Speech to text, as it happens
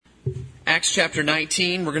Acts chapter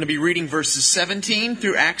 19, we're going to be reading verses 17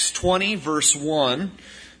 through Acts 20, verse 1,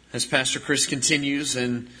 as Pastor Chris continues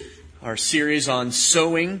in our series on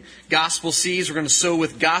sowing gospel seeds. We're going to sow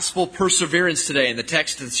with gospel perseverance today, and the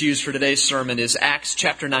text that's used for today's sermon is Acts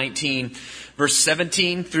chapter 19, verse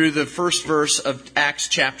 17 through the first verse of Acts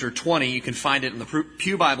chapter 20. You can find it in the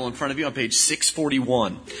Pew Bible in front of you on page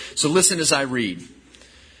 641. So listen as I read.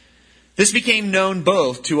 This became known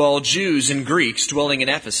both to all Jews and Greeks dwelling in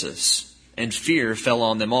Ephesus, and fear fell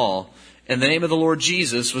on them all, and the name of the Lord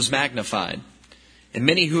Jesus was magnified. And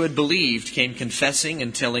many who had believed came confessing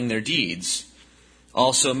and telling their deeds.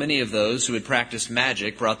 Also many of those who had practiced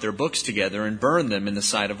magic brought their books together and burned them in the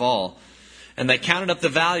sight of all. And they counted up the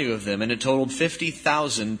value of them, and it totaled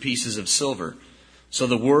 50,000 pieces of silver. So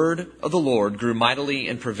the word of the Lord grew mightily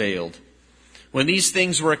and prevailed. When these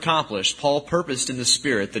things were accomplished, Paul purposed in the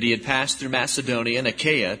Spirit that he had passed through Macedonia and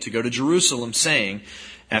Achaia to go to Jerusalem, saying,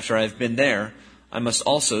 After I have been there, I must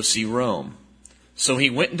also see Rome. So he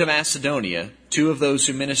went into Macedonia, two of those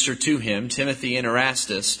who ministered to him, Timothy and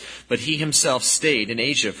Erastus, but he himself stayed in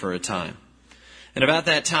Asia for a time. And about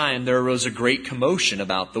that time there arose a great commotion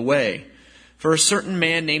about the way. For a certain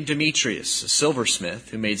man named Demetrius, a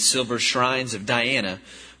silversmith, who made silver shrines of Diana,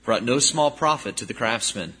 brought no small profit to the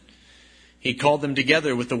craftsmen. He called them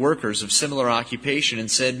together with the workers of similar occupation and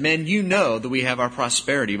said, Men, you know that we have our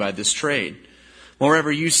prosperity by this trade.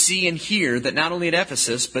 Moreover, you see and hear that not only at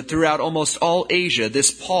Ephesus, but throughout almost all Asia,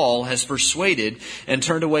 this Paul has persuaded and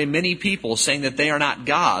turned away many people, saying that they are not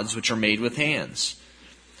gods which are made with hands.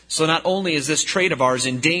 So not only is this trade of ours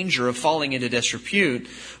in danger of falling into disrepute,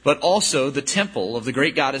 but also the temple of the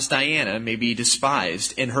great goddess Diana may be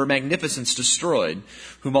despised, and her magnificence destroyed,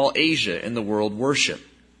 whom all Asia and the world worship.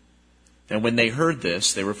 And when they heard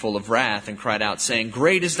this, they were full of wrath and cried out, saying,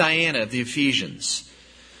 Great is Diana of the Ephesians.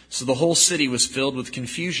 So the whole city was filled with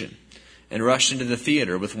confusion and rushed into the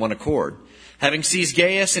theater with one accord. Having seized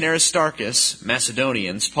Gaius and Aristarchus,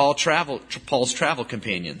 Macedonians, Paul's travel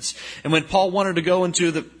companions. And when Paul wanted to go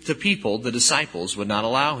into the people, the disciples would not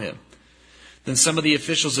allow him. Then some of the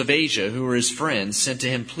officials of Asia, who were his friends, sent to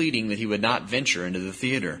him pleading that he would not venture into the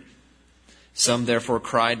theater. Some therefore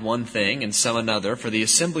cried one thing and some another, for the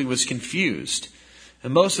assembly was confused,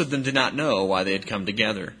 and most of them did not know why they had come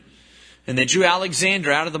together. And they drew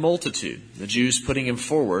Alexander out of the multitude, the Jews putting him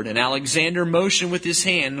forward, and Alexander motioned with his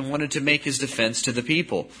hand and wanted to make his defense to the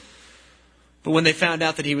people. But when they found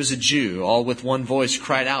out that he was a Jew, all with one voice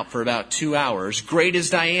cried out for about 2 hours, Great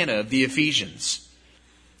is Diana of the Ephesians.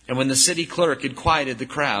 And when the city clerk had quieted the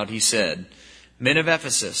crowd, he said, Men of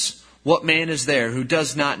Ephesus, what man is there who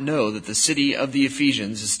does not know that the city of the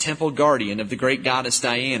Ephesians is temple guardian of the great goddess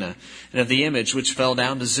Diana and of the image which fell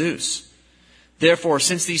down to Zeus? Therefore,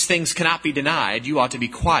 since these things cannot be denied, you ought to be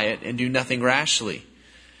quiet and do nothing rashly.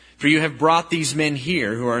 For you have brought these men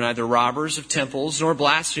here who are neither robbers of temples nor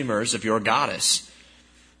blasphemers of your goddess.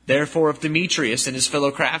 Therefore, if Demetrius and his fellow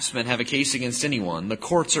craftsmen have a case against anyone, the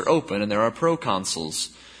courts are open and there are proconsuls.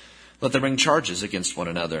 Let them bring charges against one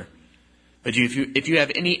another. But if you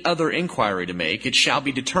have any other inquiry to make, it shall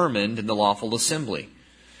be determined in the lawful assembly.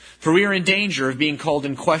 For we are in danger of being called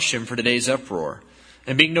in question for today's uproar,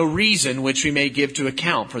 and being no reason which we may give to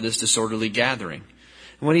account for this disorderly gathering.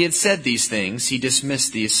 And when he had said these things, he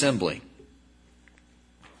dismissed the assembly.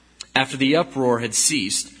 After the uproar had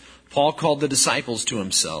ceased, Paul called the disciples to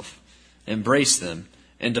himself, embraced them,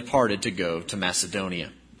 and departed to go to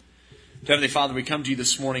Macedonia. Heavenly Father, we come to you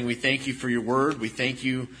this morning. We thank you for your word. We thank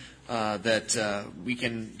you that we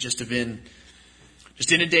can just have been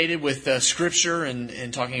inundated with Scripture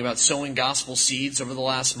and talking about sowing gospel seeds over the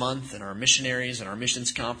last month and our missionaries and our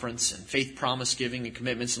missions conference and faith promise giving and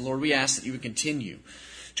commitments. And Lord, we ask that you would continue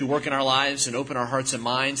to work in our lives and open our hearts and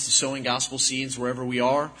minds to sowing gospel seeds wherever we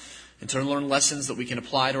are and to learn lessons that we can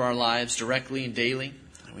apply to our lives directly and daily.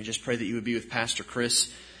 And we just pray that you would be with Pastor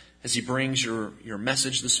Chris as he brings your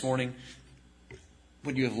message this morning,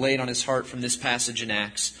 what you have laid on his heart from this passage in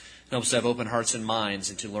Acts. Help us to have open hearts and minds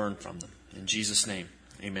and to learn from them. In Jesus' name,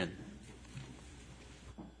 amen.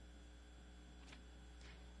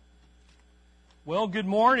 Well, good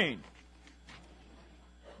morning.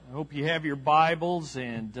 I hope you have your Bibles,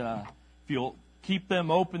 and if you'll keep them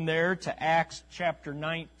open there to Acts chapter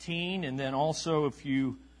 19, and then also if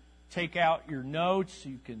you take out your notes,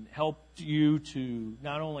 you can help you to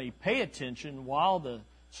not only pay attention while the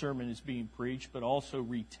sermon is being preached, but also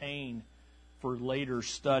retain for later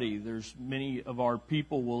study. There's many of our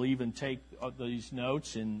people will even take these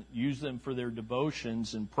notes and use them for their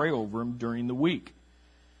devotions and pray over them during the week.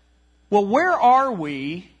 Well, where are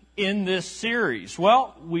we in this series?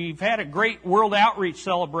 Well, we've had a great World Outreach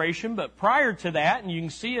celebration, but prior to that, and you can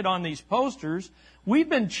see it on these posters, we've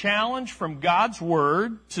been challenged from God's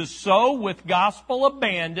Word to sow with gospel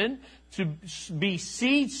abandon, to be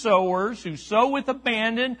seed sowers who sow with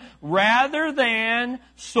abandon rather than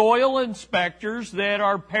soil inspectors that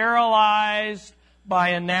are paralyzed by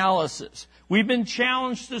analysis. We've been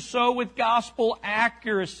challenged to sow with gospel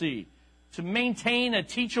accuracy, to maintain a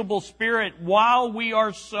teachable spirit while we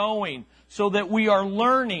are sowing, so that we are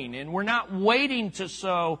learning and we're not waiting to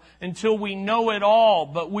sow until we know it all,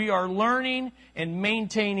 but we are learning and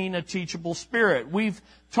maintaining a teachable spirit. We've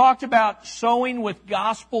talked about sowing with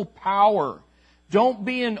gospel power. Don't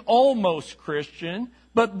be an almost Christian,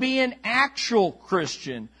 but be an actual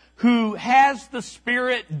Christian who has the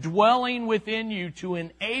Spirit dwelling within you to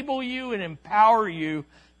enable you and empower you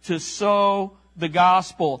to sow the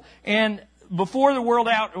gospel. And before the World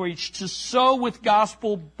Outreach, to sow with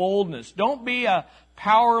gospel boldness. Don't be a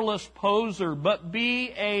powerless poser, but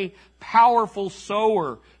be a powerful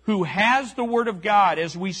sower who has the Word of God.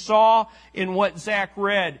 As we saw in what Zach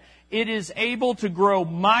read, it is able to grow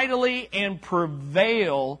mightily and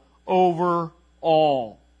prevail over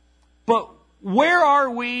all. But where are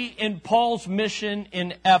we in Paul's mission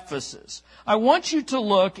in Ephesus? I want you to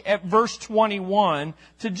look at verse 21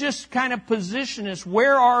 to just kind of position us.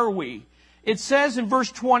 Where are we? It says in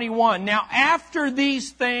verse 21, now after these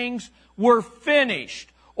things were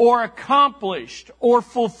finished or accomplished or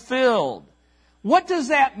fulfilled. What does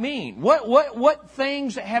that mean? What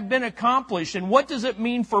things have been accomplished, and what does it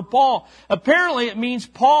mean for Paul? Apparently it means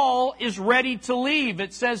Paul is ready to leave.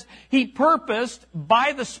 It says he purposed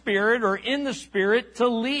by the Spirit or in the Spirit to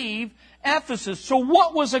leave Ephesus. So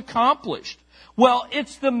what was accomplished? Well,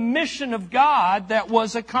 it's the mission of God that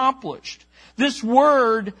was accomplished. This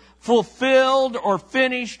word, fulfilled or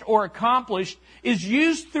finished or accomplished, is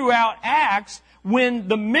used throughout Acts when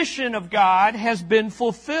the mission of God has been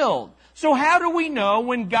fulfilled. So how do we know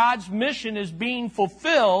when God's mission is being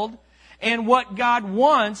fulfilled and what God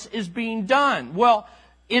wants is being done? Well,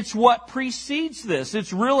 it's what precedes this.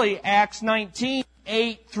 It's really Acts 19,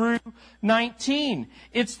 8 through 19.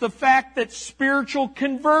 It's the fact that spiritual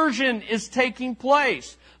conversion is taking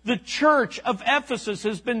place. The church of Ephesus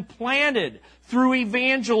has been planted through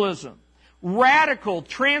evangelism. Radical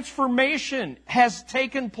transformation has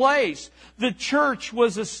taken place. The church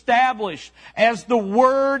was established as the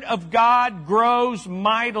Word of God grows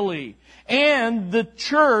mightily. And the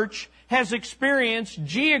church has experienced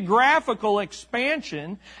geographical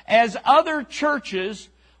expansion as other churches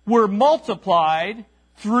were multiplied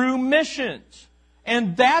through missions.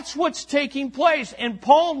 And that's what's taking place. And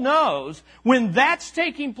Paul knows when that's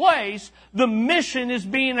taking place, the mission is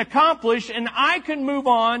being accomplished, and I can move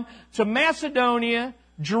on to Macedonia,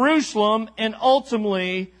 Jerusalem, and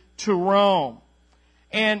ultimately to Rome.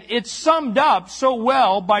 And it's summed up so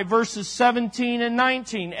well by verses 17 and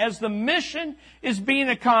 19. As the mission is being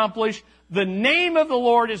accomplished, the name of the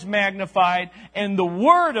Lord is magnified, and the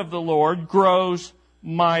word of the Lord grows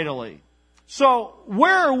mightily. So,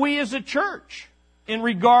 where are we as a church in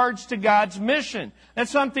regards to God's mission?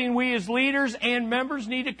 That's something we as leaders and members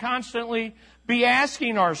need to constantly be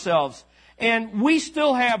asking ourselves. And we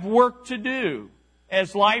still have work to do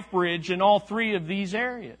as LifeBridge in all three of these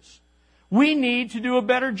areas. We need to do a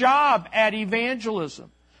better job at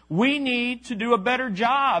evangelism. We need to do a better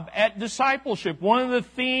job at discipleship. One of the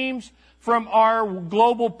themes from our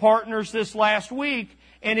global partners this last week,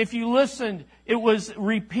 and if you listened, it was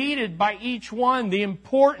repeated by each one, the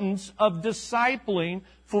importance of discipling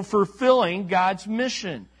for fulfilling God's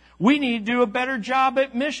mission. We need to do a better job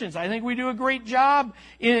at missions. I think we do a great job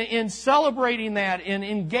in celebrating that, in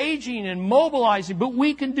engaging and mobilizing, but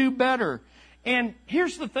we can do better. And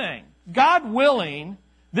here's the thing. God willing,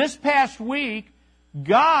 this past week,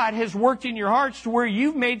 God has worked in your hearts to where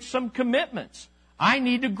you've made some commitments. I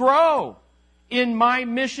need to grow in my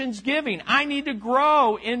missions giving. I need to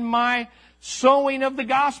grow in my sowing of the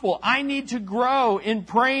gospel. I need to grow in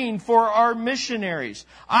praying for our missionaries.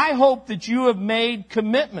 I hope that you have made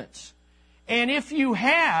commitments. And if you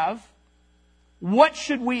have, what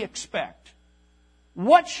should we expect?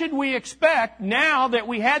 What should we expect now that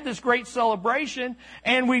we had this great celebration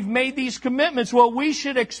and we've made these commitments? Well, we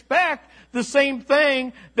should expect the same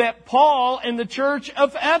thing that Paul and the church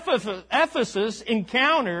of Ephesus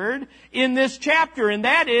encountered in this chapter, and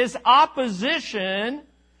that is opposition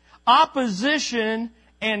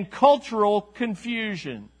and cultural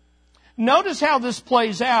confusion. Notice how this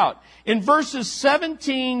plays out. In verses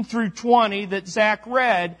 17 through 20 that Zach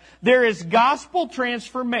read, there is gospel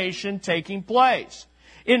transformation taking place.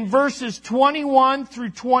 In verses 21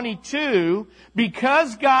 through 22,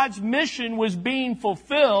 because God's mission was being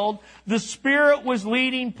fulfilled, the Spirit was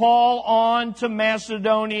leading Paul on to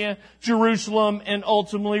Macedonia, Jerusalem, and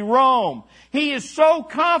ultimately Rome. He is so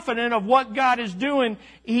confident of what God is doing,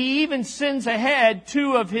 he even sends ahead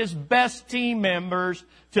 2 of his best team members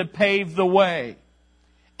to pave the way.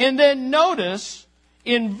 And then notice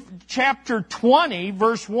in chapter 20,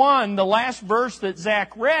 verse 1, the last verse that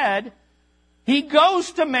Zach read, he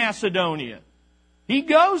goes to Macedonia. He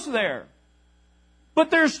goes there.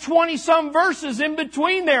 But there's 20-some verses in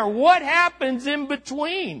between there. What happens in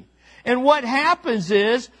between? And what happens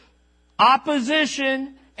is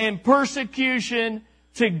opposition and persecution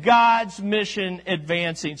to God's mission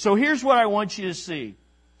advancing. So here's what I want you to see.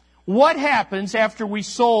 What happens after we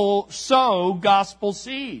sow gospel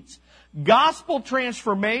seeds? Gospel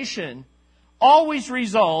transformation always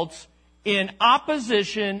results in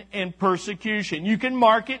opposition and persecution. You can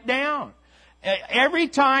mark it down. Every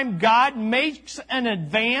time God makes an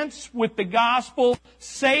advance with the gospel,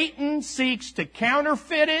 Satan seeks to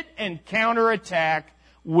counterfeit it and counterattack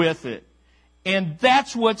with it. And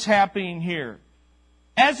that's what's happening here.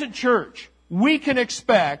 As a church, we can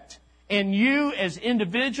expect, and you as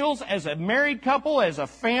individuals, as a married couple, as a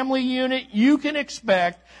family unit, you can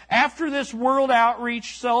expect, after this World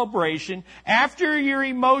Outreach celebration, after your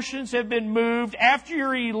emotions have been moved, after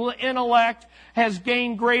your intellect has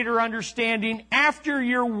gained greater understanding, after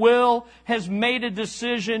your will has made a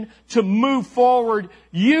decision to move forward,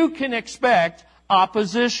 you can expect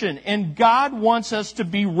opposition. And God wants us to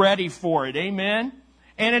be ready for it. Amen?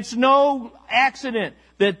 And it's no accident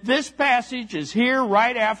that this passage is here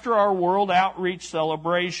right after our World Outreach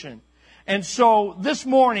celebration. And so this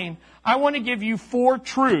morning, I want to give you 4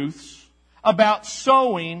 truths about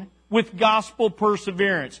sowing with gospel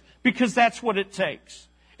perseverance, because that's what it takes.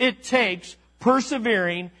 It takes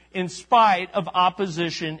persevering in spite of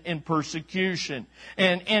opposition and persecution.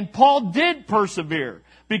 And Paul did persevere,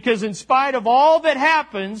 because in spite of all that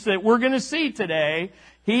happens that we're going to see today,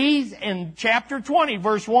 he's in chapter 20,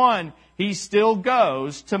 verse 1, he still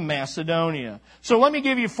goes to Macedonia. So let me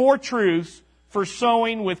give you 4 truths for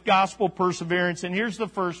sowing with gospel perseverance. And here's the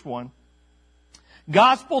first one.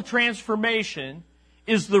 Gospel transformation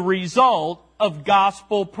is the result of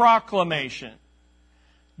gospel proclamation.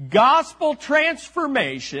 Gospel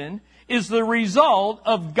transformation is the result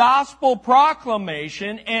of gospel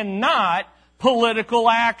proclamation and not political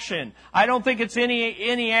action. I don't think it's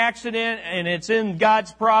any accident, and it's in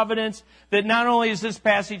God's providence, that not only is this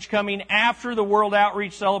passage coming after the World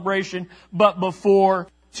Outreach celebration, but before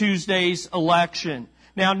Tuesday's election.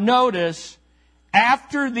 Now notice,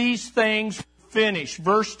 after these things finish,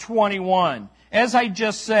 verse 21, as I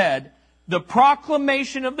just said, the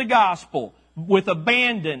proclamation of the gospel with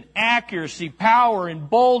abandon, accuracy, power, and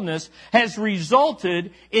boldness has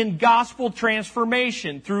resulted in gospel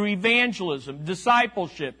transformation through evangelism,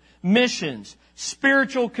 discipleship, missions,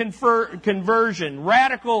 spiritual conversion,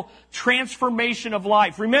 radical transformation of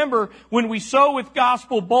life. Remember, when we sow with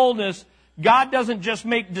gospel boldness, God doesn't just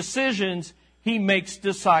make decisions, He makes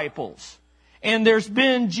disciples. And there's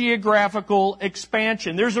been geographical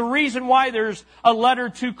expansion. There's a reason why there's a letter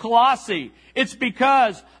to Colossae. It's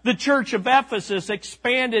because the church of Ephesus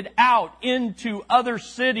expanded out into other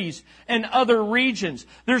cities and other regions.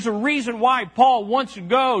 There's a reason why Paul wants to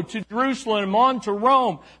go to Jerusalem, on to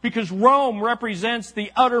Rome, because Rome represents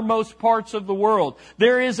the uttermost parts of the world.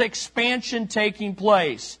 There is expansion taking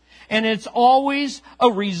place. And it's always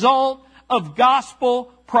a result of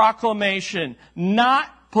gospel proclamation, not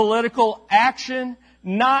political action,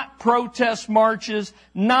 not protest marches,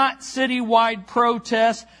 not citywide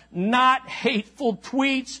protests, not hateful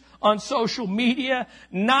tweets on social media,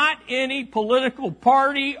 not any political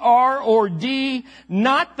party, R or D,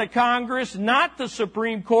 not the Congress, not the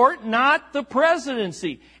Supreme Court, not the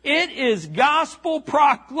presidency. It is gospel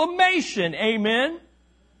proclamation. Amen?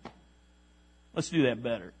 Let's do that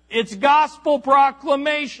better. It's gospel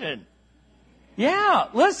proclamation. Yeah,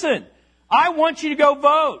 listen. I want you to go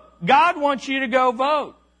vote. God wants you to go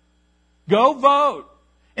vote. Go vote.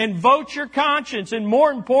 And vote your conscience. And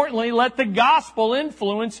more importantly, let the gospel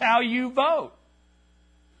influence how you vote.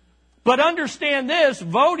 But understand this,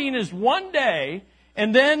 voting is one day,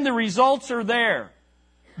 and then the results are there.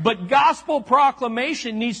 But gospel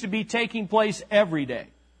proclamation needs to be taking place every day.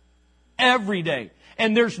 Every day.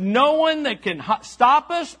 And there's no one that can stop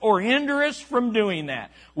us or hinder us from doing that.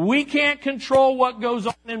 We can't control what goes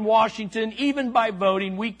on in Washington. Even by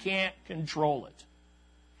voting, we can't control it.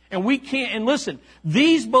 And we can't, and listen,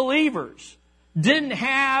 these believers didn't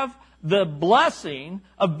have the blessing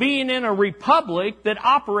of being in a republic that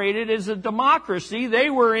operated as a democracy. They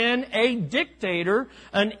were in a dictator,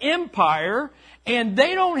 an empire, and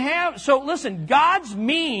they don't have... So listen, God's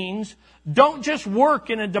means don't just work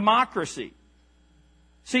in a democracy.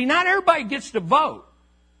 See, not everybody gets to vote.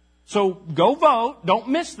 So go vote, don't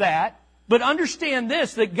miss that. But understand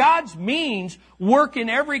this, that God's means work in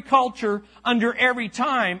every culture, under every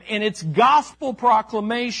time, and it's gospel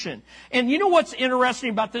proclamation. And you know what's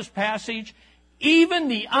interesting about this passage? Even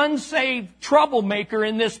the unsaved troublemaker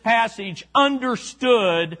in this passage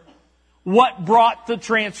understood what brought the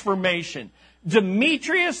transformation.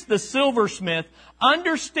 Demetrius the silversmith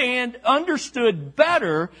understood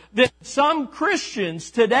better than some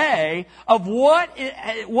Christians today of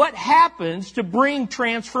what happens to bring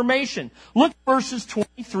transformation. Look at verses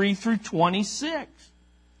 23 through 26.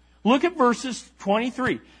 Look at verses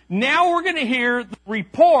 23. Now we're going to hear the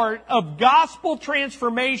report of gospel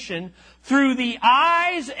transformation through the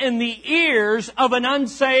eyes and the ears of an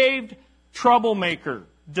unsaved troublemaker,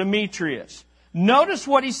 Demetrius. Notice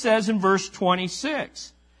what he says in verse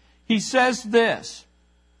 26. He says this,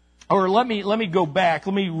 or let me go back.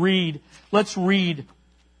 Let's read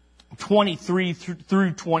 23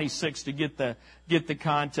 through 26 to get the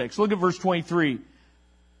context. Look at verse 23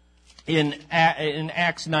 in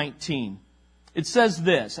Acts 19. It says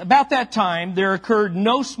this, about that time there occurred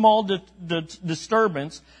no small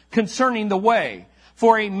disturbance concerning the way.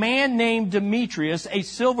 For a man named Demetrius, a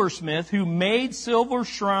silversmith, who made silver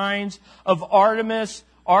shrines of Artemis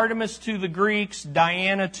to the Greeks,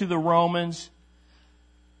 Diana to the Romans,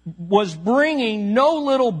 was bringing no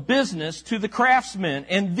little business to the craftsmen.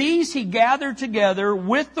 And these he gathered together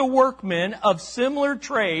with the workmen of similar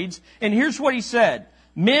trades. And here's what he said.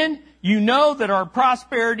 Men, you know that our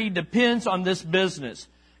prosperity depends on this business.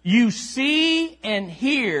 You see and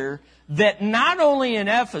hear that not only in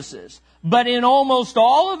Ephesus, but in almost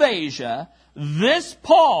all of Asia, this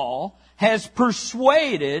Paul has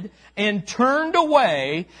persuaded and turned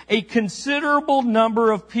away a considerable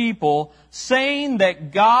number of people, saying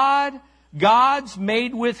that gods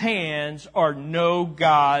made with hands are no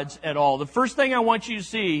gods at all. The first thing I want you to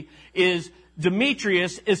see is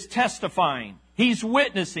Demetrius is testifying. He's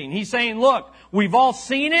witnessing. He's saying, look, we've all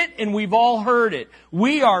seen it and we've all heard it.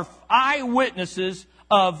 We are eyewitnesses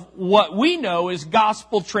of what we know is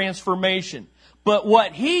gospel transformation. But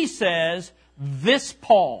what he says, this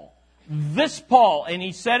Paul, and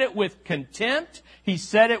he said it with contempt, he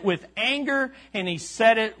said it with anger, and he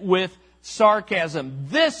said it with sarcasm.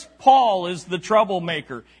 This Paul is the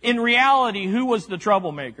troublemaker. In reality, who was the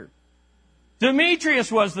troublemaker?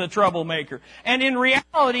 Demetrius was the troublemaker. And in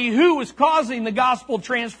reality, who was causing the gospel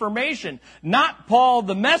transformation? Not Paul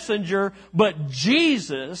the messenger, but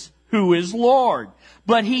Jesus, who is Lord.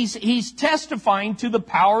 But he's testifying to the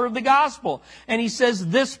power of the gospel. And he says,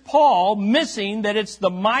 this Paul, missing that it's the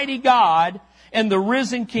mighty God and the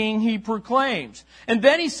risen King he proclaims. And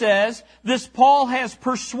then he says, this Paul has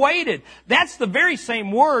persuaded. That's the very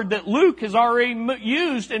same word that Luke has already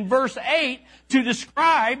used in verse 8 to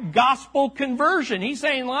describe gospel conversion. He's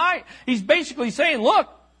basically saying, look,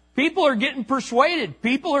 people are getting persuaded.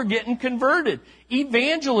 People are getting converted.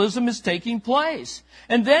 Evangelism is taking place.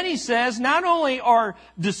 And then he says, not only are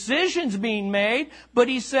decisions being made, but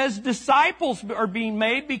he says disciples are being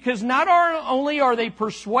made, because not only are they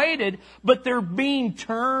persuaded, but they're being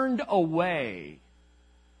turned away.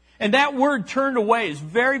 And that word turned away is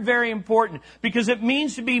very, very important, because it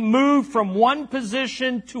means to be moved from one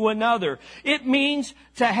position to another. It means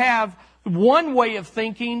to have one way of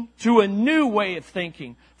thinking to a new way of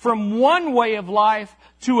thinking. From one way of life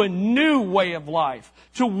to a new way of life.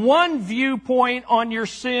 To one viewpoint on your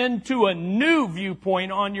sin to a new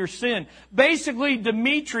viewpoint on your sin. Basically,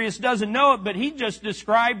 Demetrius doesn't know it, but he just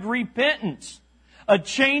described repentance. A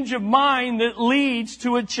change of mind that leads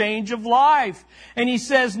to a change of life. And he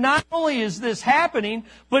says not only is this happening,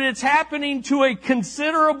 but it's happening to a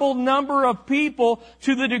considerable number of people,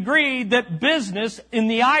 to the degree that business in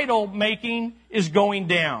the idol making is going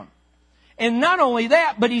down. And not only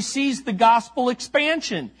that, but he sees the gospel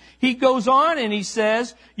expansion. He goes on and he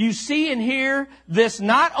says, you see and hear this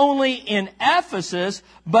not only in Ephesus,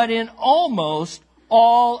 but in almost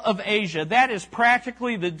all of Asia. That is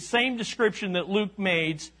practically the same description that Luke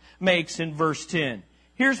makes in verse 10.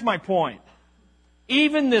 Here's my point.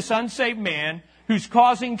 Even this unsaved man who's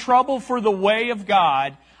causing trouble for the way of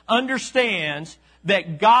God understands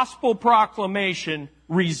that gospel proclamation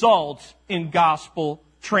results in gospel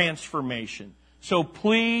transformation. So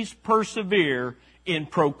please persevere in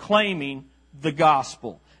proclaiming the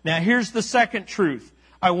gospel. Now here's the second truth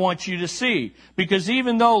I want you to see. Because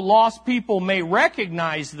even though lost people may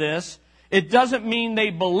recognize this, it doesn't mean they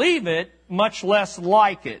believe it, much less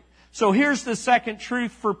like it. So here's the second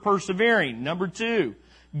truth for persevering. Number 2,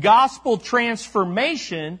 gospel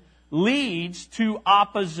transformation leads to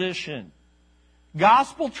opposition.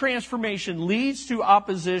 Gospel transformation leads to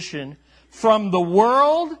opposition from the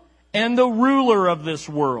world and the ruler of this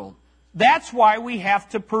world. That's why we have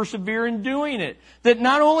to persevere in doing it. That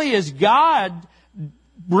not only is God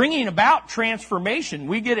bringing about transformation,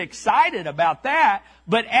 we get excited about that,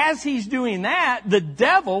 but as He's doing that, the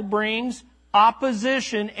devil brings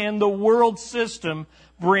opposition and the world system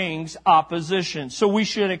brings opposition. So we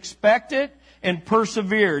should expect it and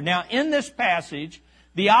persevere. Now, in this passage,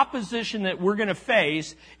 the opposition that we're going to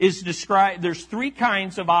face is described. There's 3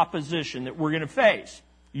 kinds of opposition that we're going to face.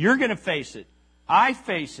 You're going to face it. I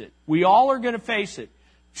face it. We all are going to face it.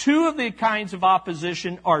 2 of the kinds of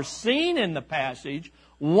opposition are seen in the passage.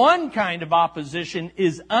 1 kind of opposition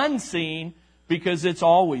is unseen because it's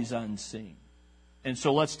always unseen. And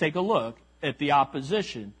so let's take a look at the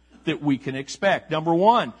opposition that we can expect. Number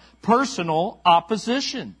 1, personal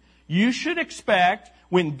opposition. You should expect,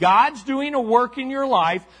 when God's doing a work in your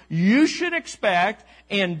life, you should expect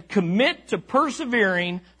and commit to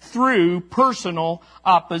persevering through personal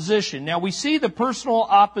opposition. Now, we see the personal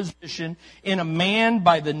opposition in a man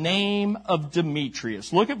by the name of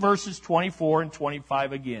Demetrius. Look at verses 24 and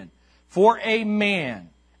 25 again. For a man,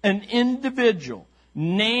 an individual,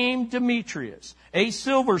 named Demetrius, a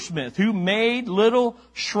silversmith who made little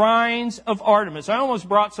shrines of Artemis. I almost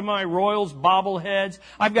brought some of my Royals bobbleheads.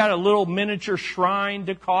 I've got a little miniature shrine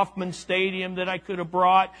to Kauffman Stadium that I could have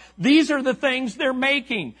brought. These are the things they're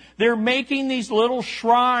making. They're making these little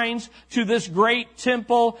shrines to this great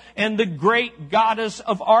temple and the great goddess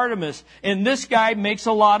of Artemis. And this guy makes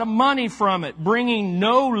a lot of money from it, bringing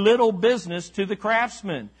no little business to the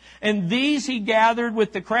craftsmen. And these he gathered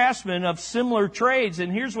with the craftsmen of similar trades.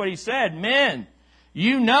 And here's what he said: men,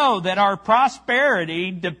 you know that our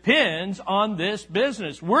prosperity depends on this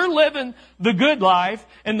business. We're living the good life,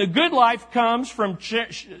 and the good life comes from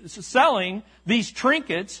selling these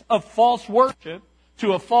trinkets of false worship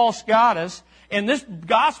to a false goddess. And this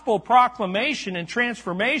gospel proclamation and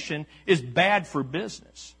transformation is bad for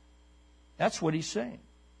business. That's what he's saying.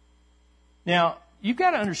 Now, you've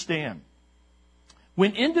got to understand,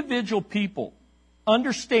 when individual people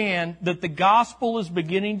understand that the gospel is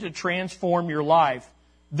beginning to transform your life,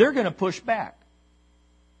 they're going to push back.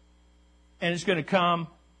 And it's going to come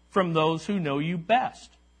from those who know you best.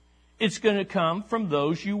 It's going to come from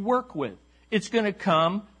those you work with. It's going to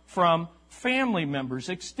come from family members,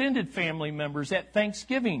 extended family members at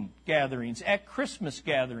Thanksgiving gatherings, at Christmas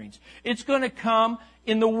gatherings. It's going to come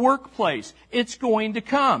in the workplace. It's going to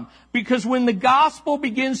come. Because when the gospel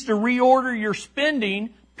begins to reorder your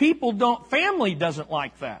spending, family doesn't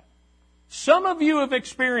like that. Some of you have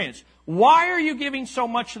experienced, why are you giving so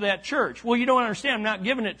much to that church? Well, you don't understand. I'm not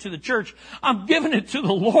giving it to the church. I'm giving it to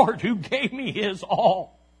the Lord who gave me His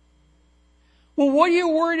all. Well, what are you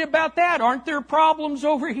worried about that? Aren't there problems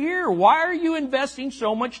over here? Why are you investing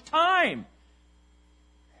so much time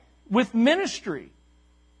with ministry?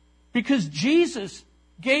 Because Jesus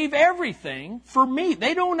gave everything for me.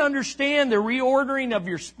 They don't understand the reordering of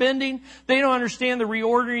your spending. They don't understand the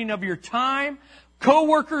reordering of your time.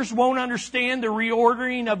 Coworkers won't understand the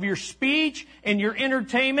reordering of your speech and your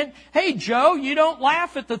entertainment. Hey, Joe, you don't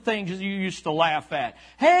laugh at the things you used to laugh at.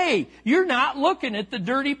 Hey, you're not looking at the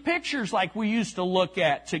dirty pictures like we used to look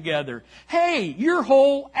at together. Hey, your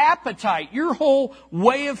whole appetite, your whole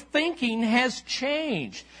way of thinking has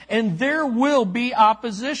changed. And there will be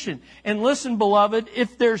opposition. And listen, beloved,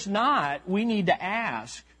 if there's not, we need to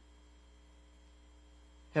ask,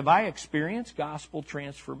 have I experienced gospel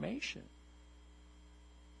transformation?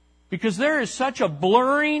 Because there is such a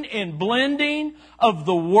blurring and blending of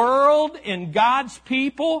the world and God's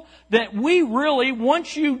people that we really,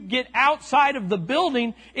 once you get outside of the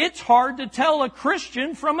building, it's hard to tell a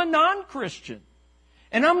Christian from a non-Christian.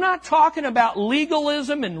 And I'm not talking about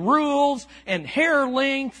legalism and rules and hair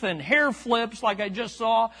length and hair flips like I just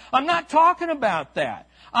saw. I'm not talking about that.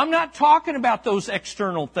 I'm not talking about those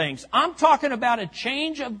external things. I'm talking about a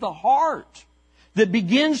change of the heart that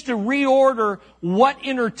begins to reorder what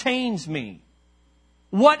entertains me,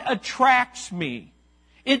 what attracts me.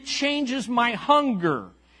 It changes my hunger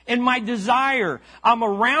and my desire. I'm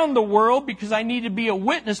around the world because I need to be a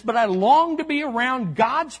witness, but I long to be around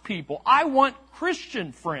God's people. I want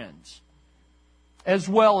Christian friends as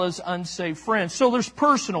well as unsaved friends. So there's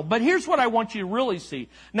personal. But here's what I want you to really see.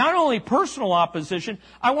 Not only personal opposition,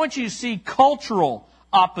 I want you to see cultural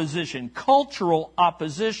opposition, cultural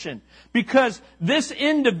opposition, because this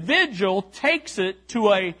individual takes it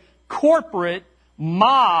to a corporate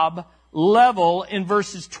mob level in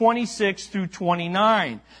verses 26 through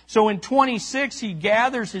 29. So in 26, he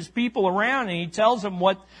gathers his people around and he tells them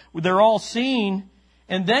what they're all seeing.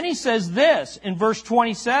 And then he says this in verse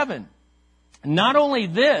 27. Not only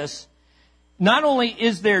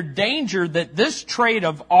is there danger that this trade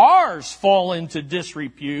of ours fall into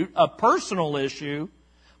disrepute, a personal issue,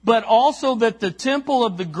 but also that the temple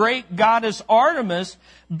of the great goddess Artemis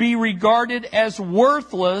be regarded as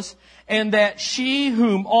worthless, and that she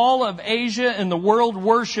whom all of Asia and the world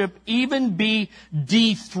worship even be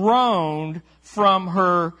dethroned from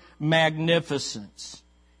her magnificence.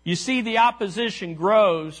 You see, the opposition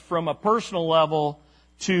grows from a personal level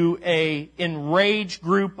to an enraged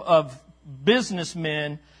group of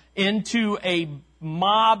businessmen into a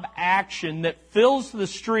mob action that fills the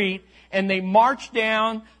street, and they march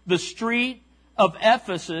down the street of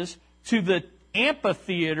Ephesus to the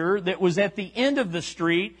amphitheater that was at the end of the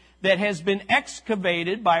street that has been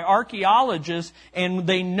excavated by archaeologists, and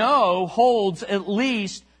they know holds at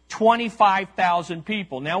least 25,000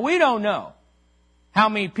 people. Now, we don't know how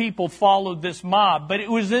many people followed this mob, but it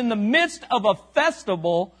was in the midst of a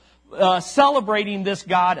festival celebrating this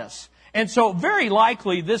goddess. And so very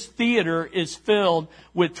likely this theater is filled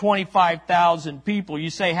with 25,000 people. You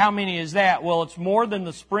say, how many is that? Well, it's more than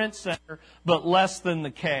the Sprint Center, but less than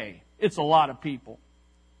the K. It's a lot of people.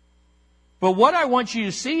 But what I want you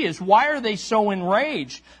to see is, why are they so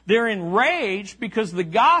enraged? They're enraged because the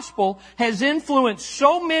gospel has influenced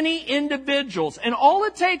so many individuals. And all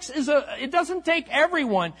it takes is it doesn't take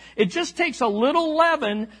everyone. It just takes a little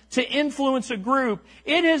leaven to influence a group.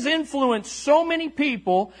 It has influenced so many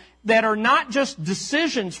people that are not just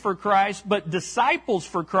decisions for Christ, but disciples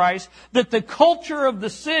for Christ, that the culture of the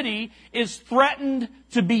city is threatened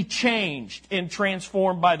to be changed and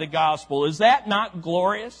transformed by the gospel. Is that not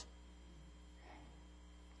glorious?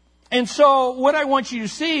 And so what I want you to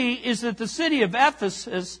see is that the city of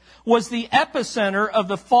Ephesus was the epicenter of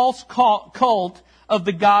the false cult of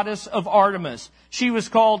the goddess of Artemis. She was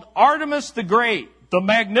called Artemis the Great, the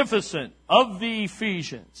Magnificent of the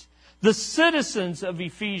Ephesians. The citizens of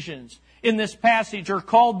Ephesians in this passage are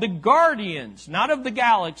called the guardians, not of the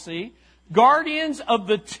galaxy, guardians of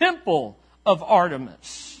the temple of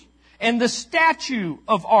Artemis and the statue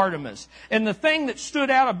of Artemis. And the thing that stood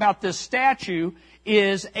out about this statue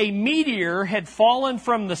is a meteor had fallen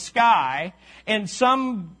from the sky, and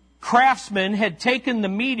some craftsman had taken the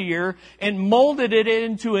meteor and molded it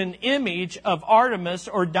into an image of Artemis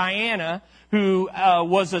or Diana, who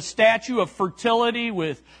was a statue of fertility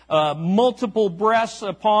with multiple breasts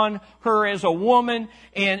upon her as a woman,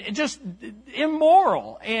 and just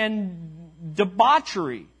immoral and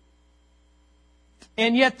debauchery.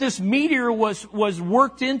 And yet this meteor was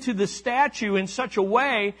worked into the statue in such a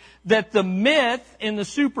way that the myth and the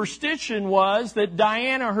superstition was that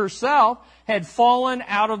Diana herself had fallen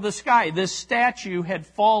out of the sky. This statue had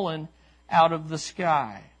fallen out of the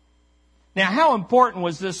sky. Now, how important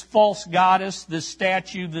was this false goddess, this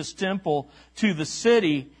statue, this temple to the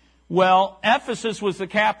city? Well, Ephesus was the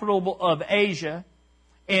capital of Asia,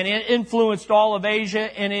 and it influenced all of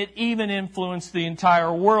Asia, and it even influenced the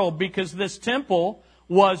entire world, because this temple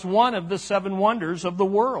was one of the 7 wonders of the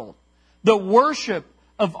world. The worship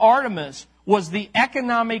of Artemis was the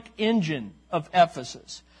economic engine of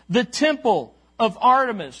Ephesus. The temple of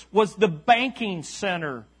Artemis was the banking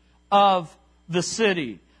center of the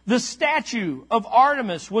city. The statue of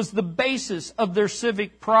Artemis was the basis of their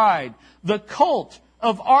civic pride. The cult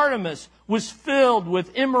of Artemis was filled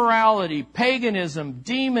with immorality, paganism,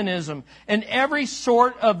 demonism, and every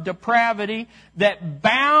sort of depravity that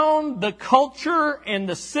bound the culture and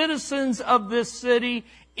the citizens of this city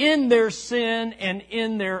in their sin and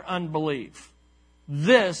in their unbelief.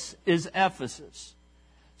 This is Ephesus.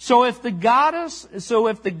 So if the goddess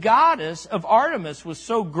of Artemis was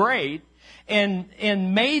so great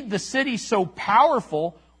and made the city so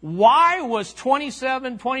powerful, why was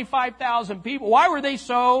 25,000 people, why were they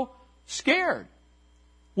so scared?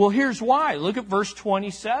 Well, here's why. Look at verse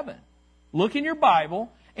 27. Look in your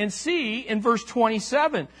Bible and see in verse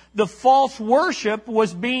 27, the false worship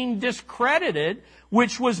was being discredited,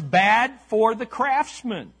 which was bad for the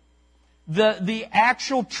craftsmen. The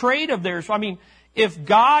actual trade of theirs. I mean, if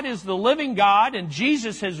God is the living God and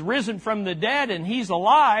Jesus has risen from the dead and He's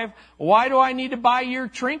alive, why do I need to buy your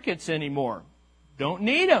trinkets anymore? Don't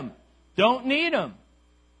need them. Don't need them.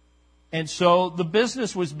 And so the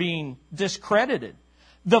business was being discredited.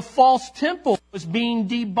 The false temple was being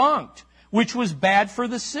debunked, which was bad for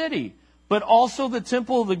the city. but also the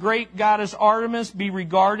temple of the great goddess Artemis be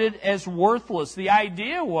regarded as worthless. The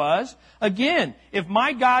idea was, again, if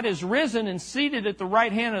my God is risen and seated at the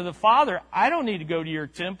right hand of the Father, I don't need to go to your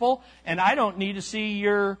temple, and I don't need to see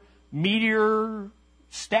your meteor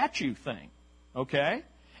statue thing. Okay?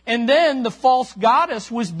 And then the false goddess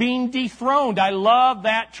was being dethroned. I love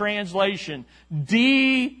that translation.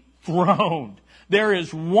 Dethroned. There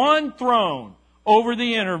is one throne over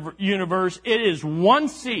the universe. It is one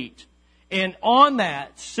seat. And on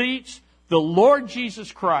that seats the Lord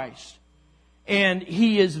Jesus Christ. And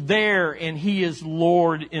He is there, and He is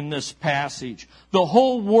Lord in this passage. The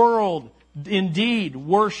whole world indeed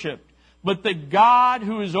worshiped. But the God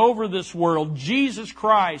who is over this world, Jesus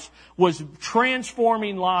Christ, was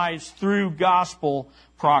transforming lives through gospel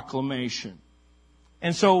proclamation.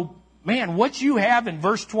 And so, man, what you have in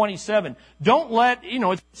verse 27, don't let,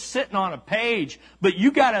 it's sitting on a page, but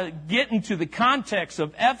you got to get into the context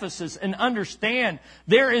of Ephesus and understand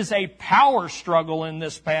there is a power struggle in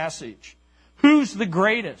this passage. Who's the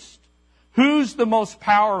greatest? Who's the most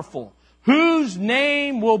powerful? Whose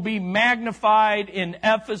name will be magnified in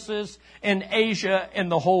Ephesus and Asia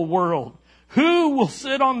and the whole world? Who will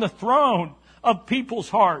sit on the throne of people's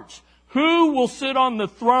hearts? Who will sit on the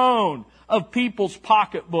throne of people's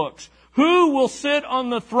pocketbooks? Who will sit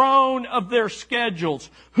on the throne of their schedules?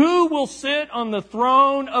 Who will sit on the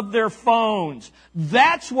throne of their phones?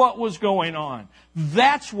 That's what was going on.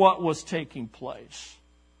 That's what was taking place.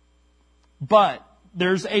 But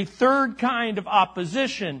there's a third kind of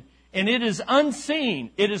opposition, and it is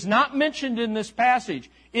unseen. It is not mentioned in this passage.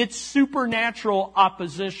 It's supernatural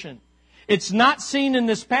opposition. It's not seen in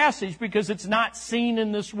this passage because it's not seen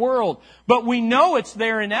in this world. But we know it's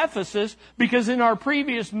there in Ephesus because in our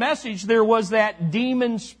previous message there was that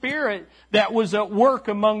demon spirit that was at work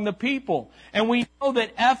among the people. And we know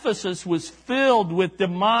that Ephesus was filled with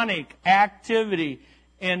demonic activity.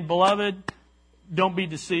 And beloved, don't be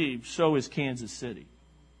deceived. So is Kansas City.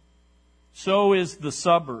 So is the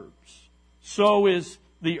suburbs. So is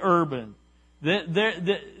the urban.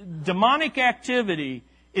 The demonic activity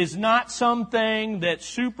is not something that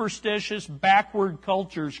superstitious, backward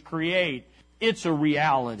cultures create. It's a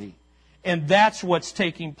reality. And that's what's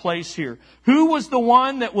taking place here. Who was the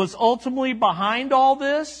one that was ultimately behind all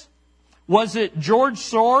this? Was it George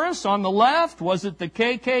Soros on the left? Was it the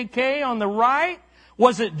KKK on the right?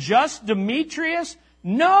 Was it just Demetrius?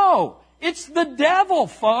 No. It's the devil,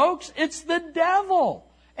 folks. It's the devil.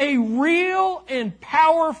 A real and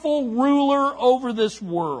powerful ruler over this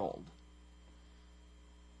world.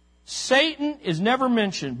 Satan is never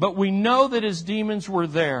mentioned, but we know that his demons were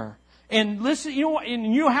there. And listen, you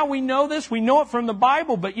know how we know this? We know it from the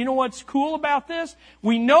Bible, but you know what's cool about this?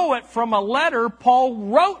 We know it from a letter Paul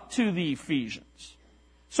wrote to the Ephesians.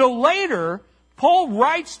 So later, Paul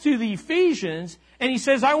writes to the Ephesians, and he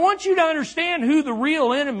says, I want you to understand who the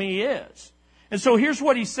real enemy is. And so here's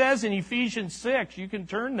what he says in Ephesians 6. You can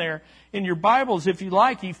turn there in your Bibles if you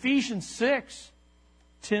like. Ephesians 6,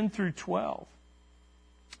 10 through 12.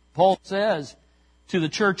 Paul says to the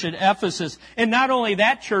church at Ephesus, and not only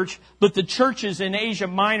that church, but the churches in Asia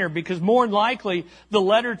Minor, because more than likely the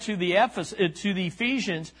letter to the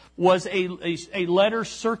Ephesians was a letter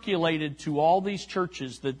circulated to all these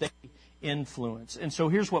churches that they influence. And so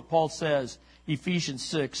here's what Paul says, Ephesians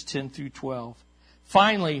 6, 10 through 12.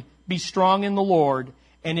 Finally, be strong in the Lord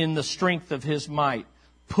and in the strength of His might.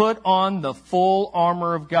 Put on the full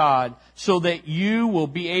armor of God so that you will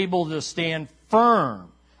be able to stand firm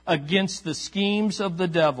against the schemes of the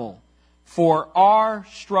devil. For our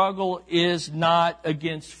struggle is not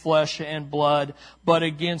against flesh and blood, but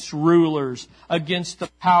against rulers, against the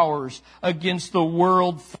powers, against the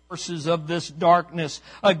world forces of this darkness,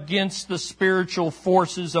 against the spiritual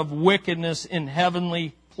forces of wickedness in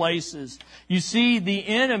heavenly places. You see, the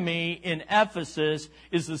enemy in Ephesus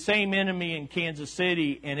is the same enemy in Kansas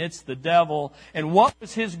City, and it's the devil. And what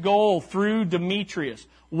was his goal through Demetrius?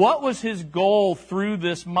 What was his goal through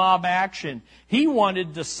this mob action? He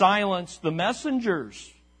wanted to silence the messengers,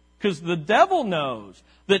 because the devil knows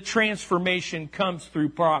that transformation comes through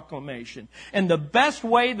proclamation. And the best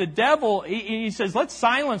way the devil, he says, let's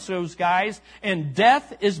silence those guys, and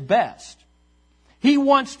death is best. He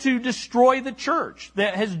wants to destroy the church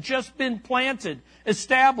that has just been planted,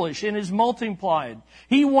 established, and is multiplied.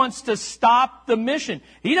 He wants to stop the mission.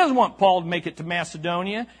 He doesn't want Paul to make it to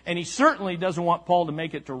Macedonia, and he certainly doesn't want Paul to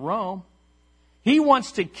make it to Rome. He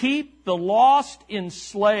wants to keep the lost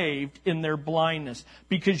enslaved in their blindness,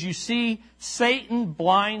 because you see, Satan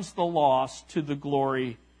blinds the lost to the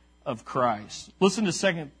glory of Christ. Listen to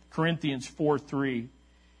 2 Corinthians 4:3.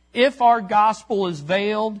 If our gospel is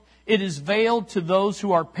veiled, it is veiled to those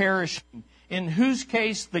who are perishing, in whose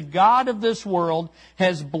case the God of this world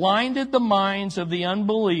has blinded the minds of the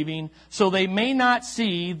unbelieving, so they may not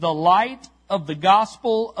see the light of the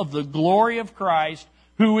gospel of the glory of Christ,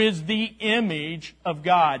 who is the image of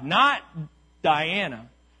God. Not Diana,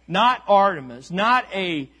 not Artemis, not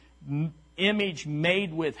a image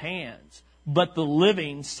made with hands, but the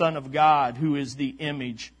living Son of God, who is the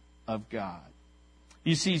image of God.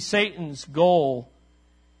 You see, Satan's goal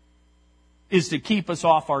is to keep us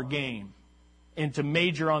off our game and to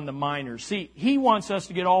major on the minors. See, he wants us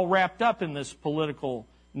to get all wrapped up in this political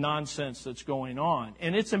nonsense that's going on.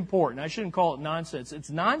 And it's important. I shouldn't call it nonsense. It's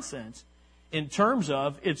nonsense in terms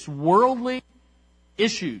of its worldly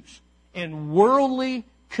issues and worldly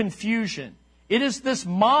confusion. It is this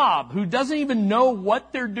mob who doesn't even know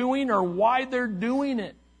what they're doing or why they're doing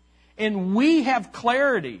it. And we have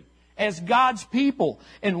clarity as God's people.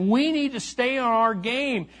 And we need to stay on our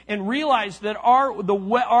game and realize that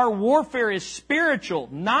our warfare is spiritual,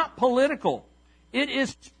 not political. It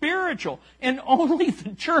is spiritual. And only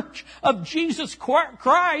the church of Jesus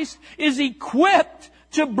Christ is equipped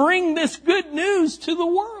to bring this good news to the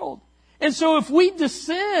world. And so if we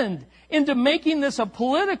descend into making this a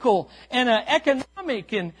political and an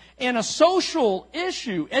economic and a social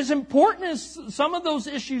issue, as important as some of those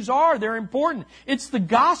issues are, they're important. It's the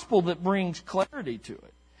gospel that brings clarity to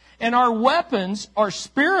it. And our weapons are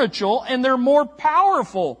spiritual and they're more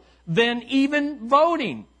powerful than even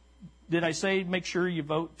voting. Did I say make sure you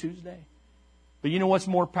vote Tuesday? But you know what's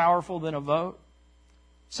more powerful than a vote?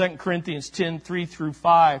 2 Corinthians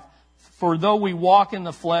 10:3-5. For though we walk in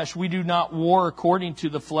the flesh, we do not war according to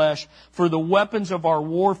the flesh. For the weapons of our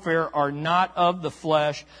warfare are not of the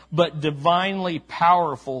flesh, but divinely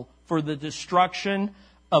powerful for the destruction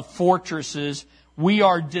of fortresses. We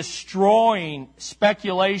are destroying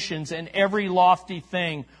speculations and every lofty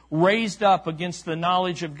thing raised up against the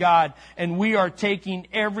knowledge of God. And we are taking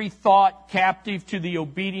every thought captive to the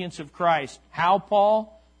obedience of Christ. How,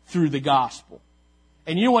 Paul? Through the gospel.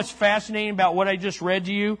 And you know what's fascinating about what I just read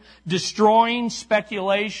to you? Destroying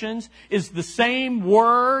speculations is the same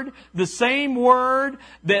word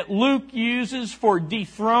that Luke uses for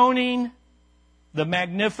dethroning the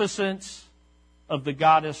magnificence of the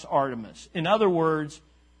goddess Artemis. In other words,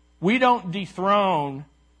 we don't dethrone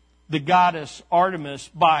the goddess Artemis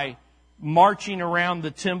by marching around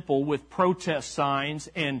the temple with protest signs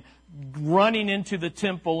and running into the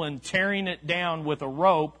temple and tearing it down with a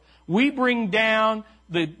rope. We bring down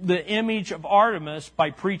the image of Artemis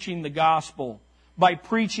by preaching the gospel, by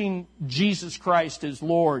preaching Jesus Christ as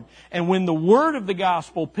Lord. And when the word of the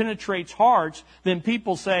gospel penetrates hearts, then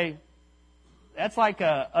people say, that's like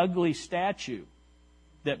an ugly statue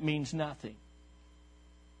that means nothing.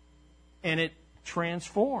 And it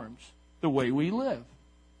transforms the way we live.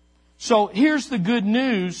 So here's the good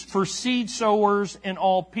news for seed sowers and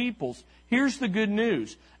all peoples. Here's the good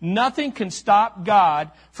news. Nothing can stop God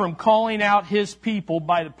from calling out His people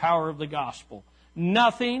by the power of the gospel.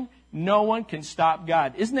 Nothing, no one can stop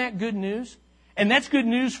God. Isn't that good news? And that's good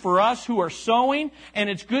news for us who are sowing, and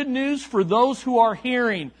it's good news for those who are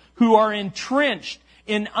hearing, who are entrenched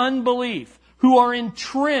in unbelief, who are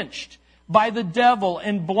entrenched by the devil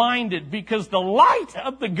and blinded because the light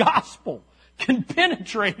of the gospel can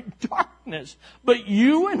penetrate darkness. But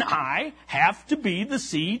you and I have to be the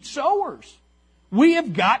seed sowers. We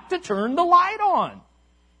have got to turn the light on.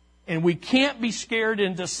 And we can't be scared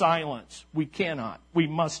into silence. We cannot. We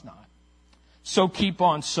must not. So keep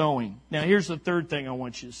on sowing. Now here's the third thing I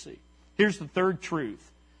want you to see. Here's the third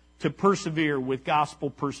truth to persevere with gospel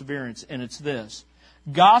perseverance, and it's this.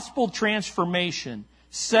 Gospel transformation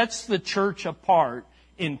sets the church apart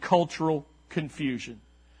in cultural confusion.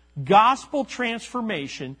 Gospel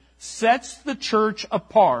transformation sets the church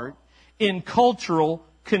apart in cultural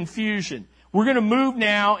confusion. We're going to move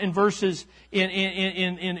now in verses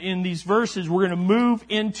in these verses. We're going to move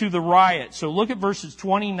into the riot. So look at verses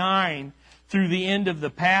 29 through the end of the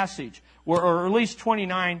passage, or at least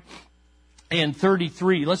 29 and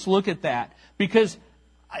 33. Let's look at that because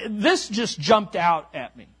this just jumped out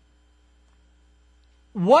at me.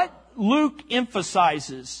 What Luke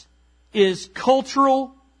emphasizes is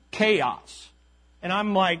cultural chaos. And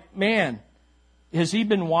I'm like, man, has he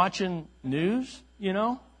been watching news, you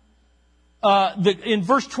know? In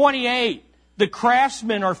verse 28, the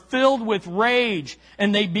craftsmen are filled with rage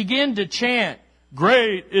and they begin to chant,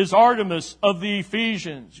 "Great is Artemis of the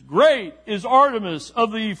Ephesians. Great is Artemis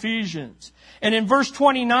of the Ephesians." And in verse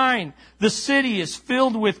 29, the city is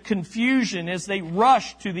filled with confusion as they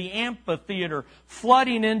rush to the amphitheater,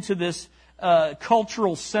 flooding into this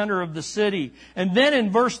cultural center of the city. And then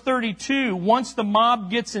in verse 32, once the mob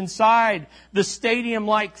gets inside the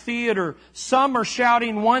stadium-like theater, some are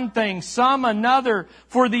shouting one thing, some another,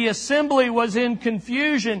 for the assembly was in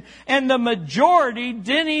confusion, and the majority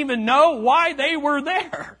didn't even know why they were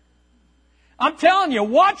there. I'm telling you,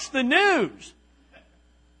 watch the news.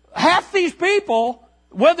 Half these people,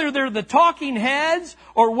 whether they're the talking heads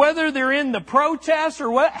or whether they're in the protests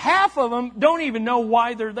or what, half of them don't even know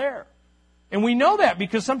why they're there. And we know that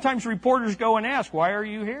because sometimes reporters go and ask, why are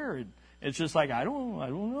you here? And it's just like, I don't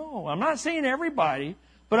know. I'm not saying everybody,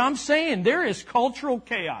 but I'm saying there is cultural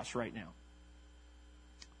chaos right now.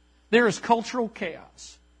 There is cultural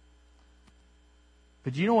chaos.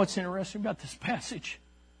 But you know what's interesting about this passage?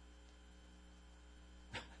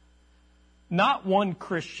 Not one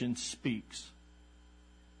Christian speaks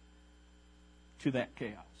to that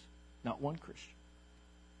chaos. Not one Christian.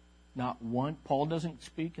 Not one. Paul doesn't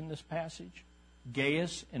speak in this passage.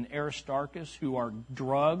 Gaius and Aristarchus, who are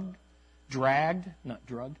dragged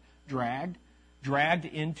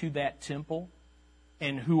into that temple,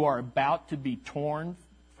 and who are about to be torn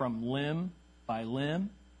from limb by limb,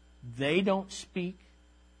 they don't speak.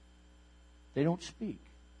 They don't speak.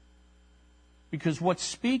 Because what's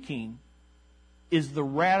speaking is the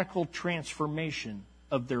radical transformation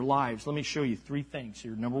of their lives. Let me show you 3 things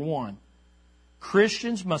here. Number 1,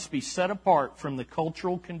 Christians must be set apart from the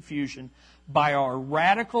cultural confusion by our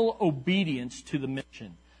radical obedience to the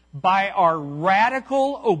mission. By our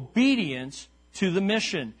radical obedience to the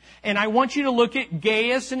mission. And I want you to look at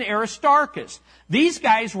Gaius and Aristarchus. These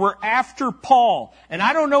guys were after Paul. And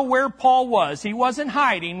I don't know where Paul was. He wasn't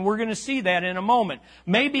hiding. We're going to see that in a moment.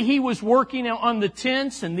 Maybe he was working on the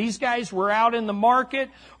tents and these guys were out in the market.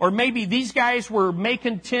 Or maybe these guys were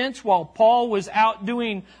making tents while Paul was out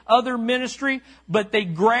doing other ministry. But they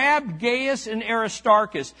grabbed Gaius and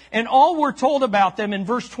Aristarchus. And all we're told about them in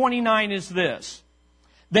verse 29 is this.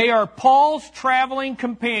 They are Paul's traveling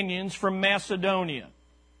companions from Macedonia.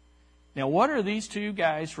 Now, what are these 2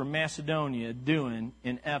 guys from Macedonia doing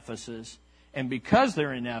in Ephesus? And because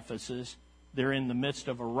they're in Ephesus, they're in the midst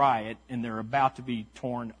of a riot and they're about to be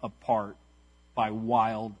torn apart by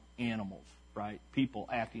wild animals, right? People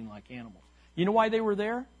acting like animals. You know why they were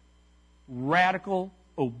there? Radical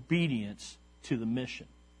obedience to the mission.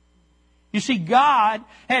 You see, God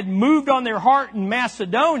had moved on their heart in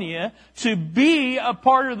Macedonia to be a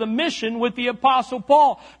part of the mission with the Apostle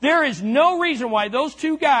Paul. There is no reason why those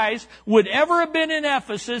 2 guys would ever have been in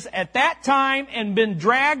Ephesus at that time and been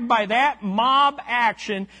dragged by that mob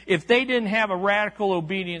action if they didn't have a radical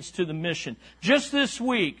obedience to the mission. Just this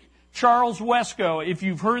week, Charles Wesco, if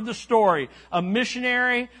you've heard the story, a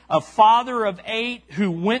missionary, a father of 8 who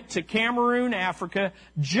went to Cameroon, Africa,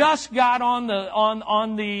 just got on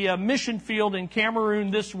the mission field in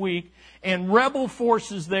Cameroon this week, and rebel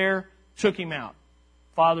forces there took him out.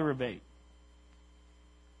 Father of 8.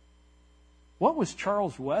 What was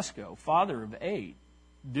Charles Wesco, father of 8,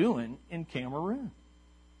 doing in Cameroon?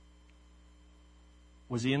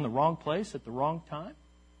 Was he in the wrong place at the wrong time?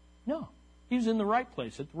 No. He was in the right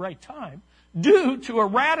place at the right time due to a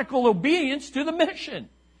radical obedience to the mission.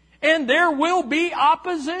 And there will be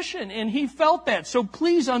opposition, and he felt that. So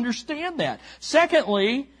please understand that.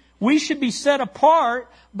 Secondly, we should be set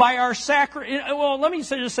apart by our Well, let me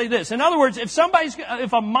just say this. In other words, if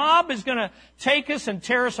a mob is going to take us and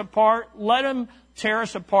tear us apart, let them tear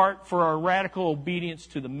us apart for our radical obedience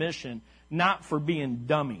to the mission, not for being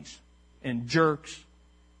dummies and jerks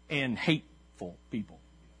and hateful people.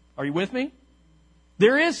 Are you with me?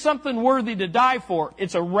 There is something worthy to die for.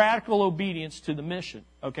 It's a radical obedience to the mission.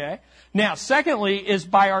 Okay? Now, secondly, is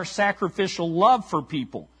by our sacrificial love for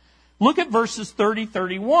people. Look at verses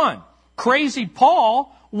 30-31. Crazy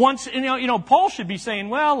Paul wants, Paul should be saying,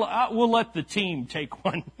 well, we'll let the team take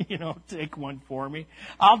one for me.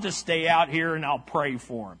 I'll just stay out here and I'll pray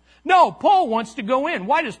for him. No, Paul wants to go in.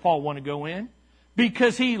 Why does Paul want to go in?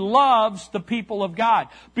 Because he loves the people of God.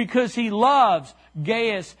 Because he loves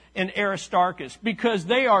Gaius and Aristarchus. Because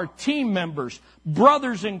they are team members,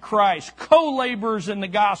 brothers in Christ, co-laborers in the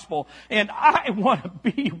gospel. And I want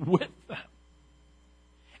to be with them.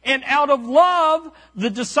 And out of love, the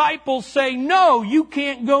disciples say, no, you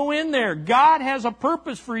can't go in there. God has a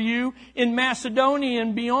purpose for you in Macedonia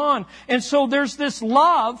and beyond. And so there's this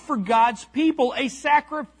love for God's people, a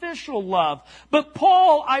sacrificial love. But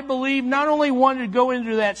Paul, I believe, not only wanted to go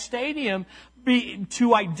into that stadium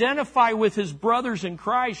to identify with his brothers in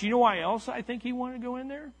Christ. You know why else I think he wanted to go in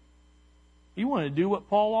there? He wanted to do what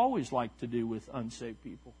Paul always liked to do with unsaved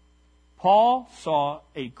people. Paul saw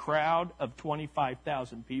a crowd of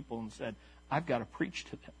 25,000 people and said, I've got to preach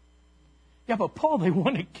to them. Yeah, but Paul, they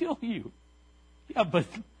want to kill you. Yeah, but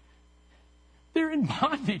they're in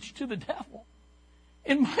bondage to the devil.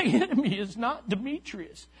 And my enemy is not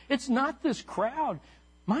Demetrius. It's not this crowd.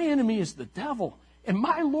 My enemy is the devil. And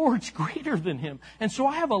my Lord's greater than him. And so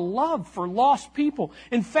I have a love for lost people.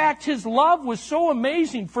 In fact, his love was so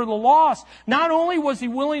amazing for the lost. Not only was he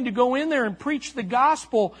willing to go in there and preach the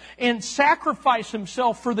gospel and sacrifice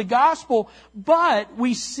himself for the gospel, but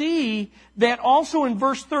we see that also in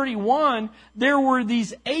verse 31, there were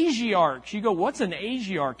these Asiarchs. You go, what's an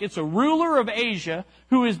Asiarch? It's a ruler of Asia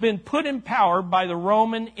who has been put in power by the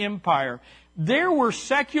Roman Empire. There were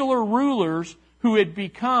secular rulers who had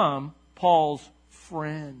become Paul's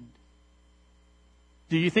friend.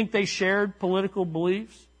 Do you think they shared political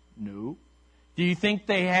beliefs? No. Do you think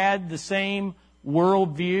they had the same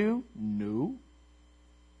worldview? No.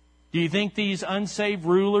 Do you think these unsaved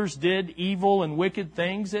rulers did evil and wicked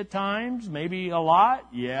things at times? Maybe a lot?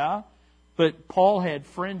 Yeah. But Paul had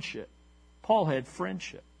friendship. Paul had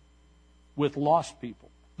friendship with lost people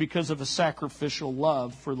because of a sacrificial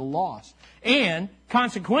love for the lost. And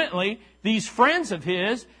consequently, these friends of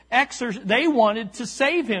his, they wanted to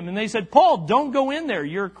save him. And they said, Paul, don't go in there.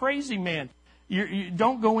 You're a crazy man. You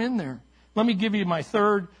don't go in there. Let me give you my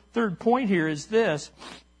third point here is this.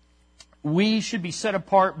 We should be set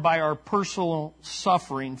apart by our personal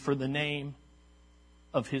suffering for the name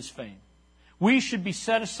of his fame. We should be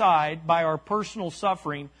set aside by our personal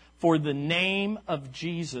suffering for the name of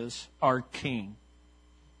Jesus, our King.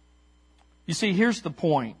 You see, here's the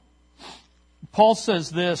point. Paul says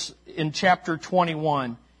this in chapter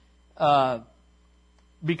 21,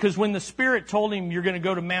 because when the Spirit told him you're going to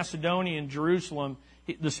go to Macedonia and Jerusalem,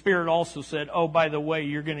 the Spirit also said, oh, by the way,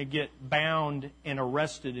 you're going to get bound and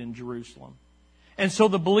arrested in Jerusalem. And so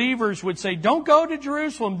the believers would say, don't go to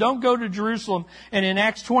Jerusalem, don't go to Jerusalem. And in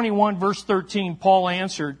Acts 21, verse 13, Paul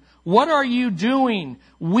answered, what are you doing,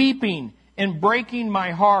 weeping and breaking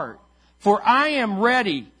my heart? For I am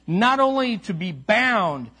ready not only to be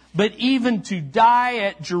bound, but even to die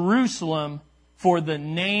at Jerusalem for the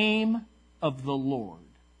name of the Lord.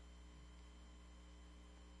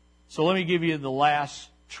 So let me give you the last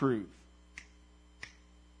truth.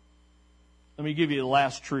 Let me give you the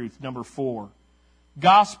last truth, number 4.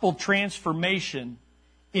 Gospel transformation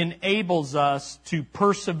enables us to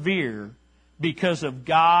persevere because of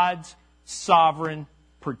God's sovereign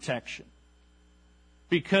protection.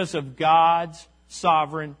 Because of God's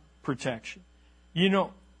sovereign protection. You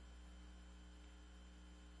know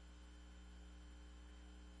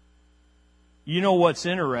what's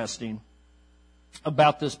interesting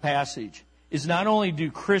about this passage is not only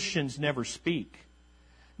do Christians never speak,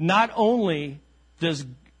 not only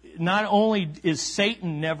is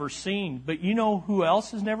Satan never seen, but you know who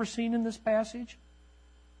else is never seen in this passage?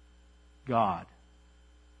 God.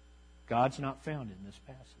 God's not found in this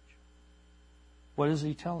passage. What is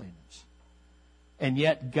he telling us? And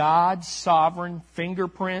yet God's sovereign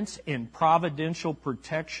fingerprints and providential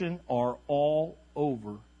protection are all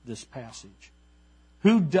over this passage.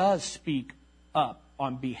 Who does speak up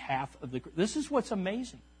on behalf of the... This is what's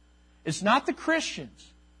amazing. It's not the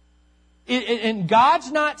Christians. And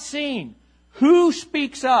God's not seen. Who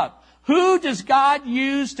speaks up? Who does God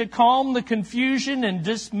use to calm the confusion and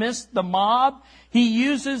dismiss the mob? He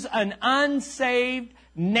uses an unsaved,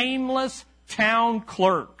 nameless town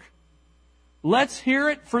clerk. Let's hear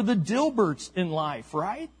it for the Dilberts in life,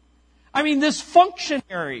 right? I mean, this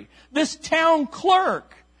functionary, this town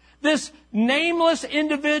clerk, this nameless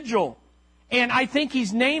individual. And I think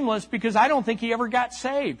he's nameless because I don't think he ever got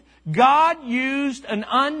saved. God used an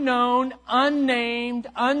unknown, unnamed,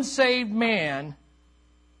 unsaved man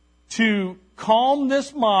to calm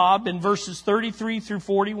this mob in verses 33 through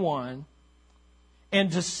 41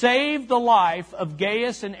 and to save the life of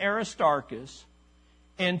Gaius and Aristarchus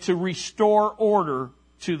and to restore order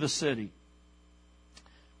to the city.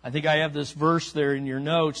 I think I have this verse there in your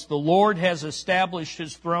notes. The Lord has established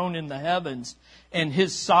His throne in the heavens, and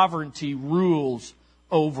His sovereignty rules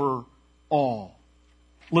over all.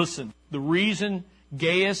 Listen, the reason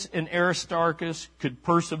Gaius and Aristarchus could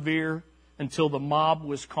persevere until the mob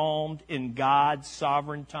was calmed in God's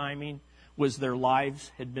sovereign timing was their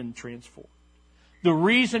lives had been transformed. The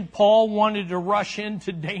reason Paul wanted to rush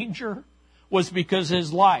into danger was because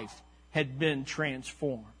his life had been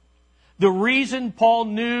transformed. The reason Paul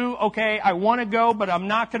knew, okay, I want to go, but I'm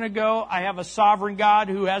not going to go. I have a sovereign God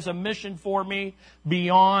who has a mission for me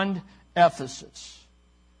beyond Ephesus.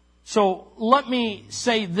 So let me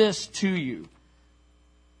say this to you.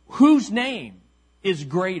 Whose name is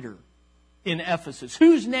greater in Ephesus?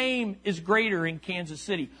 Whose name is greater in Kansas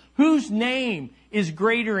City? Whose name is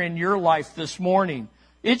greater in your life this morning?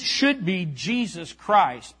 it should be Jesus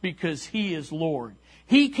Christ, because He is Lord.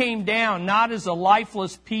 He came down not as a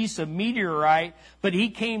lifeless piece of meteorite, but He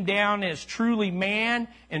came down as truly man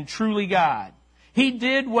and truly God. He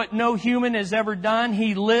did what no human has ever done.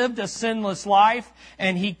 He lived a sinless life,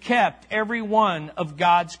 and He kept every one of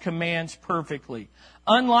God's commands perfectly.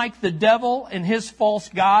 Unlike the devil and his false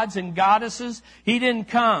gods and goddesses, He didn't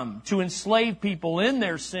come to enslave people in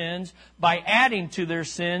their sins by adding to their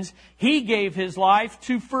sins. He gave His life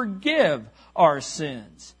to forgive our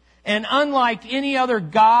sins. And unlike any other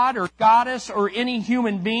god or goddess or any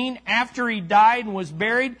human being, after He died and was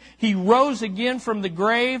buried, He rose again from the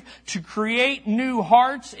grave to create new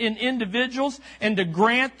hearts in individuals and to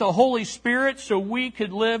grant the Holy Spirit so we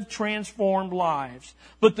could live transformed lives.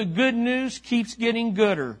 But the good news keeps getting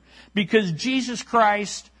gooder, because Jesus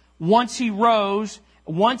Christ, once He rose,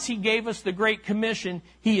 once He gave us the Great Commission,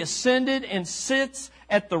 He ascended and sits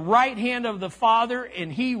at the right hand of the Father,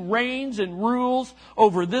 and He reigns and rules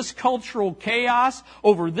over this cultural chaos,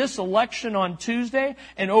 over this election on Tuesday,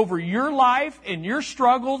 and over your life and your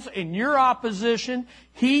struggles and your opposition.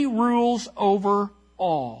 He rules over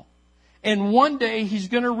all. And one day He's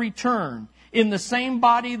going to return in the same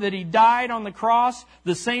body that He died on the cross.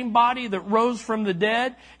 The same body that rose from the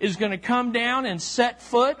dead is going to come down and set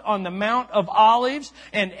foot on the Mount of Olives,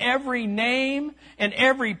 and every name and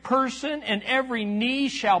every person and every knee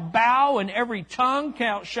shall bow and every tongue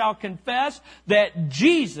shall confess that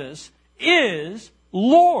Jesus is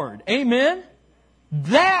Lord. Amen?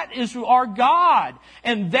 That is our God.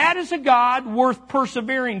 And that is a God worth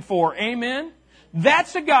persevering for. Amen?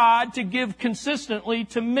 That's a God to give consistently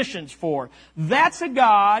to missions for. That's a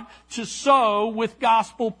God to sow with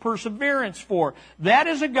gospel perseverance for. That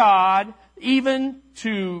is a God even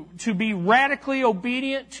to be radically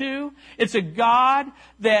obedient to. It's a God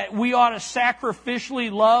that we ought to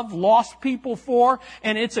sacrificially love lost people for.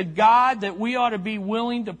 And it's a God that we ought to be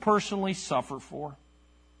willing to personally suffer for.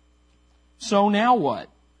 So now what?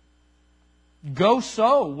 Go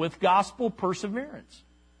sow with gospel perseverance.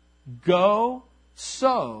 Go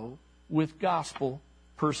sow with gospel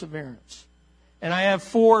perseverance. And I have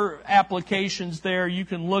 4 applications there. You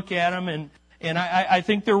can look at them, and I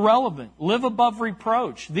think they're relevant. Live above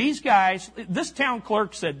reproach. These guys, this town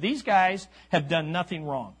clerk said, these guys have done nothing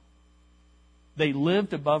wrong. They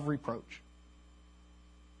lived above reproach.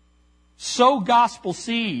 Sow gospel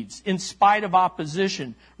seeds in spite of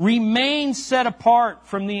opposition. Remain set apart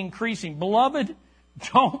from the increasing. Beloved,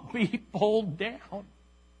 don't be pulled down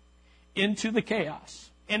into the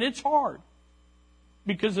chaos. And it's hard,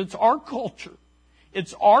 because it's our culture.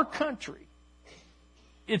 It's our country.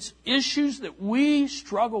 It's issues that we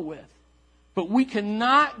struggle with. But we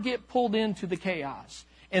cannot get pulled into the chaos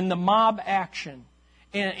and the mob action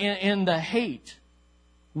and the hate.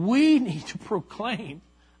 We need to proclaim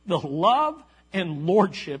the love and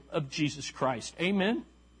lordship of Jesus Christ. Amen?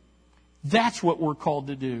 That's what we're called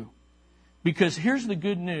to do. Because here's the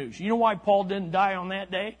good news. You know why Paul didn't die on that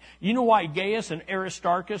day? You know why Gaius and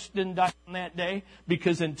Aristarchus didn't die on that day?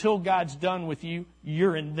 Because until God's done with you,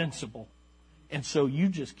 you're invincible. And so you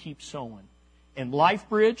just keep sowing. And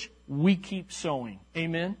LifeBridge, we keep sowing.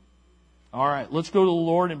 Amen? All right, let's go to the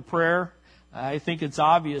Lord in prayer. I think it's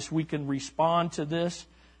obvious we can respond to this.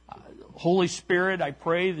 Holy Spirit, I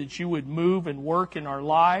pray that you would move and work in our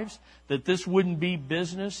lives, that this wouldn't be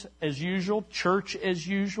business as usual, church as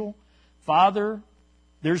usual. Father,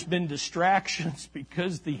 there's been distractions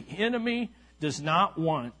because the enemy does not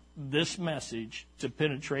want this message to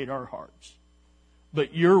penetrate our hearts.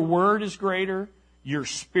 But your word is greater, your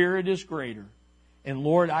spirit is greater. And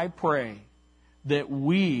Lord, I pray that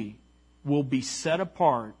we will be set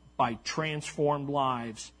apart by transformed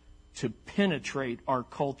lives to penetrate our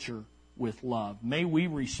culture with love. May we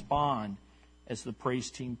respond as the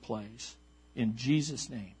praise team plays. In Jesus'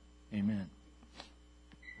 name, amen.